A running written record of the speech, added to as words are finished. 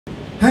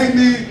Hey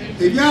man,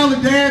 if y'all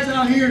are dads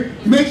out here,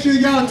 make sure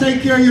y'all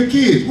take care of your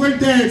kids. Where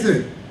dads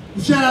at?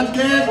 Shout out to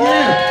dads,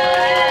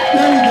 yeah.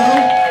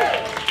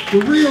 There we go.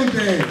 The real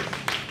dads.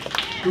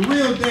 The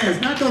real dads,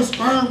 not those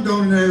sperm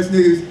donor ass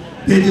niggas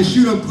that just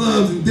shoot up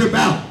clubs and dip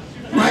out,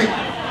 right?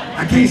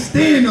 I can't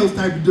stand those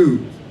type of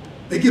dudes.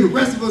 They give the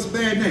rest of us a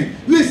bad name.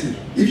 Listen,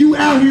 if you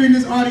out here in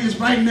this audience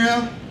right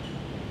now,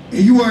 and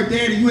you are a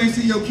dad and you ain't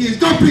seen your kids,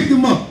 go pick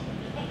them up.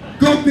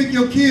 Go pick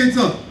your kids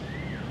up.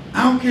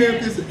 I don't care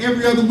if it's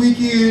every other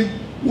weekend,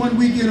 one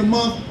weekend a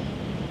month,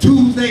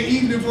 Tuesday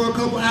evening for a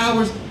couple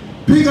hours.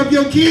 Pick up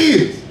your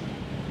kids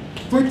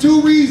for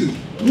two reasons.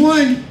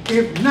 One,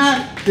 if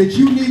not that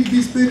you need to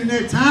be spending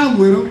that time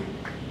with them,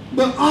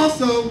 but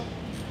also,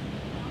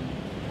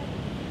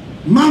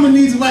 mama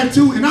needs a life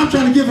too, and I'm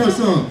trying to give her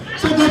some.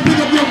 So go pick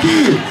up your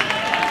kids.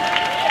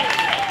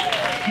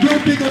 Go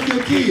pick up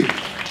your kids.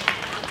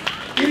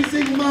 Any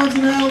single moms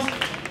in the house?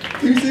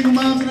 Any single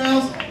moms in the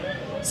house?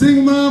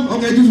 Single mom?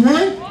 Okay, just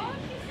one?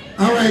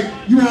 All right,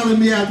 you holler at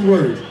me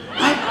afterwards. Hey,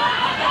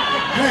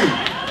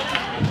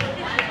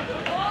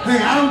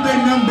 I don't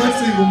think nothing but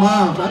single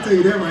moms. I'll tell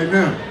you that right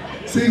now.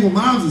 Single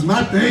moms is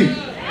my thing.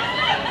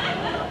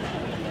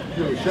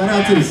 Yo, shout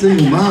out to the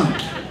single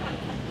moms.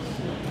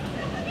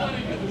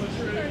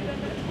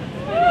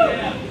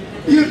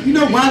 You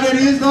know why that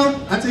is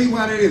though? I'll tell you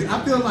why that is. I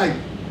feel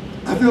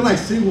like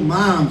single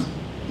moms,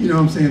 you know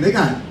what I'm saying, they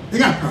got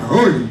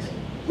priorities,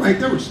 right?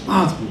 They're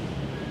responsible.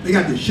 They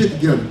got their shit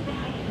together.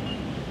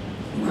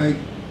 Right?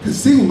 Because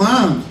single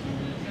moms,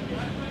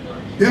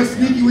 they'll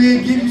sneak you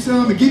in, give you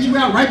some, and get you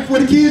out right before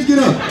the kids get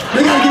up.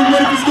 They gotta get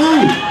ready for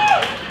school.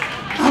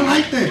 I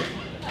like that.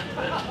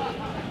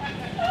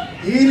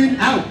 In and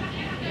out.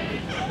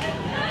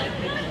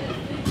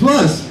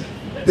 Plus,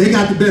 they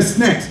got the best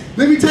snacks.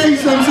 Let me tell you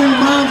something, single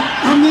moms.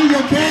 I'm in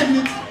your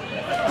cabinets.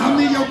 I'm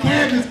in your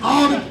cabinets.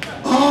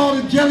 All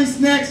the jelly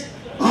snacks,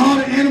 all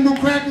the animal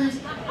crackers,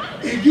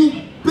 and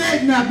you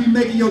better not be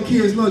making your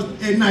kids lunch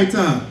at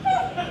nighttime.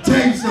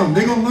 Tell you something,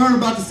 they're gonna learn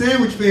about the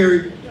sandwich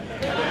fairy.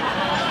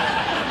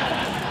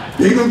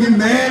 They're gonna get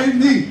mad at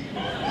me.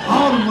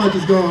 All the lunch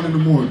is gone in the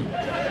morning.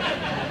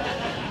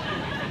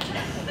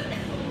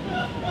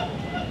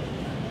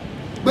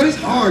 But it's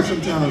hard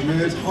sometimes,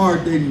 man. It's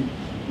hard dating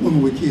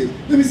women with kids.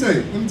 Let me tell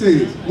you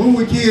this. Women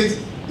with kids,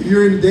 if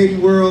you're in the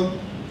dating world,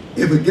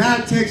 if a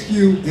guy texts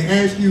you and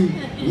asks you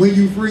when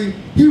you free,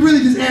 he really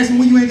just asking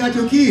when you ain't got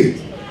your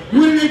kids.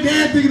 When are their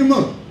dad picking them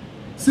up?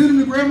 Send them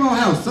to grandma's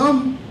house,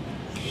 something.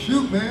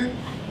 Shoot, man.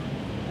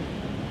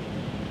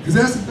 Because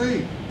that's the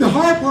thing. The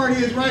hard part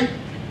is, right,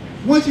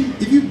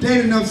 if you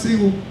date enough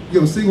single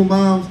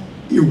moms,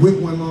 you're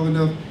with one long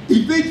enough,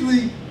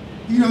 eventually,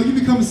 you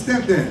become a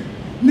stepdad.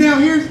 Now,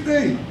 here's the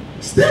thing.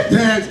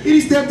 Stepdads,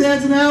 any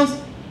stepdads in the house?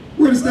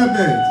 Where are the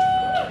stepdads?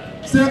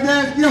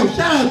 Stepdads? Yo,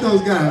 shout out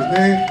those guys,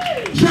 man.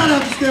 Shout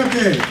out to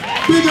stepdads.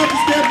 Big up to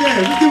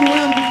stepdads. Let's give a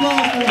round of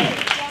applause for them.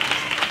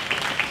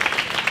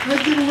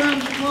 Let's give a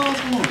round of applause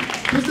for them.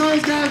 Because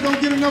those guys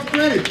don't get enough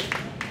credit,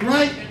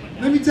 right?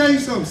 Let me tell you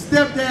something.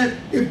 Stepdad,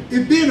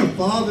 if being a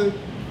father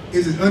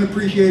is as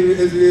unappreciated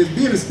as it is,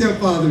 being a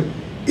stepfather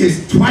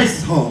is twice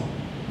as hard,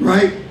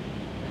 right?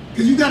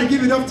 Because you got to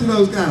give it up to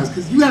those guys.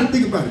 Because you got to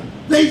think about it.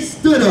 They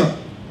stood up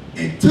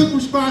and took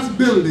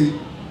responsibility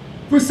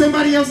for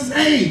somebody else's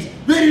AIDS.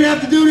 They didn't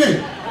have to do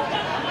that.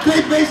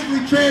 They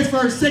basically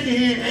transferred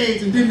secondhand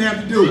AIDS and didn't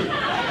have to do it.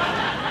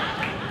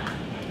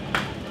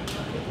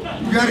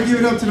 You got to give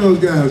it up to those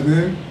guys,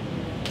 man.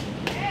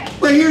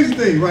 But here's the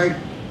thing, right?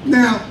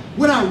 Now,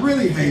 what I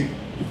really hate,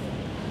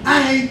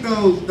 I hate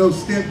those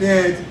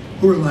stepdads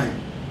who are like,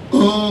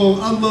 oh,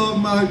 I love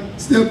my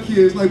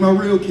stepkids like my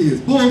real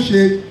kids.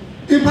 Bullshit.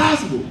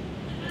 Impossible.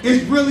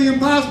 It's really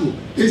impossible.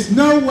 It's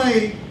no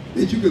way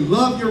that you can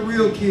love your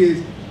real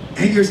kids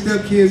and your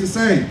stepkids the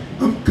same.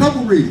 A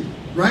couple reasons,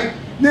 right?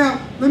 Now,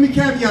 let me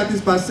caveat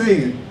this by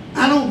saying,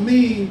 I don't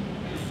mean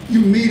you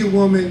meet a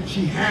woman,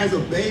 she has a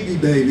baby,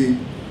 and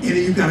then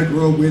you gotta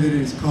grow up with it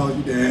and it's called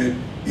your dad,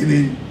 and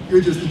then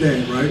you're just a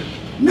dad, right?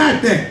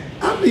 Not that.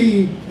 I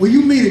mean, when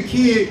you meet a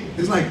kid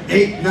that's like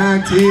 8,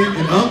 9, 10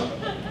 and up,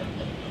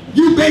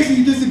 you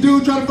basically just a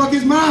dude trying to fuck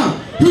his mom.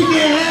 He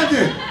can't have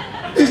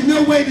that. There's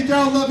no way that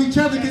y'all love each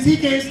other because he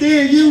can't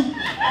stand you.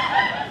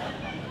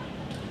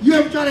 You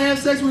ever try to have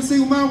sex with a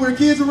single mom with her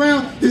kids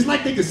around? It's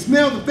like they can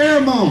smell the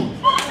pheromones.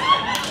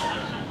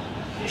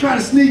 Try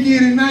to sneak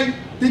in at night,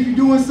 think you're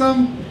doing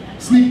something,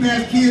 sneak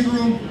past the kid's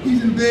room,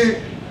 he's in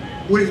bed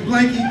with his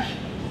blankie.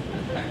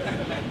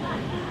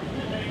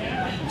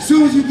 As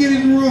soon as you get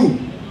in the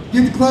room,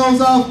 get the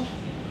clothes off.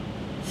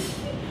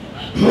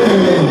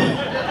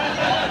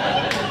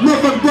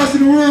 Motherfucker bust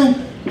in the room.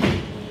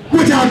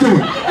 What y'all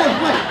doing?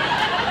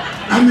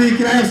 I mean,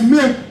 can I have some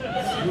milk?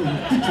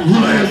 Get your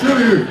little ass over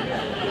here.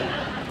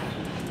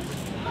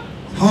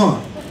 It's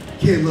hard.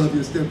 You can't love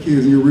your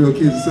stepkids and your real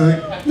kids the same.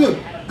 Look,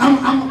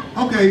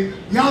 okay,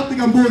 y'all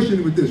think I'm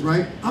bullshitting with this,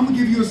 right? I'm gonna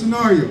give you a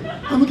scenario.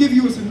 I'm gonna give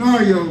you a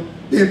scenario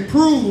that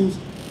proves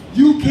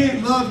you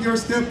can't love your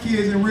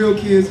stepkids and real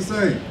kids the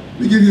same.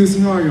 Let me give you a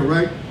scenario,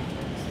 right?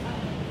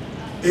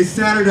 It's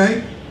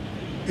Saturday.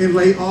 in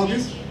late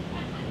August.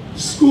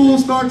 School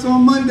starts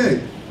on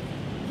Monday.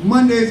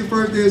 Monday is the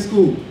first day of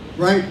school,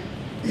 right?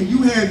 And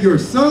you have your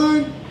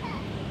son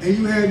and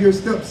you have your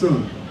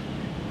stepson,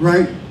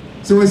 right?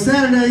 So it's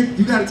Saturday,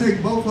 you gotta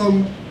take both of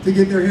them to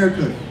get their hair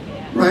cut,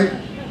 right?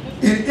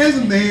 And as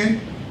a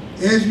man,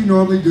 as you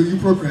normally do, you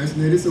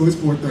procrastinated, so it's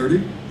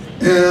 4:30,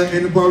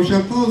 and the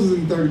barbershop closes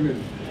in 30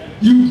 minutes.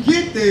 You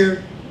get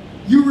there,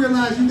 you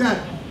realize you got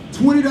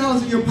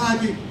 $20 in your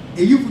pocket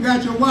and you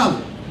forgot your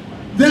wallet.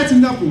 That's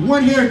enough for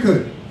one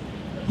haircut.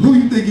 Who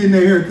you think getting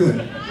that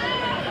haircut?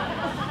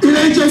 It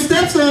ain't your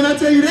stepson, I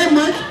tell you that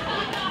much.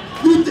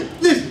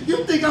 Listen,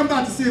 you think I'm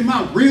about to send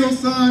my real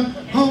son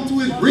home to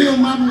his real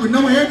mama with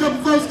no haircut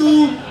before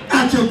school?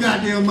 Out your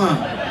goddamn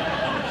mind.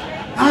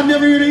 I've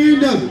never heard the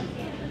end of it.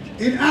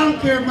 And I don't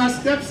care if my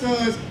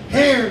stepson's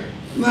hair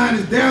line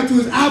is down to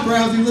his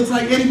eyebrows, he looks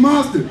like Eddie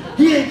Monster.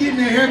 He ain't getting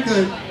that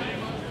haircut.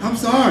 I'm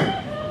sorry.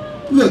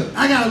 Look,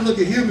 I gotta look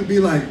at him and be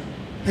like,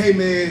 hey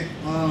man,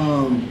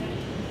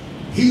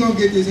 he gonna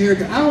get this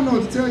haircut. I don't know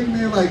what to tell you,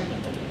 man. Like,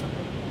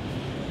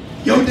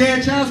 your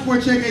dad's child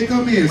support check ain't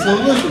come in. So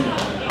listen,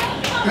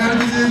 kind of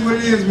just is what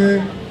it is,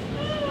 man.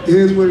 It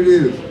is what it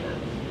is.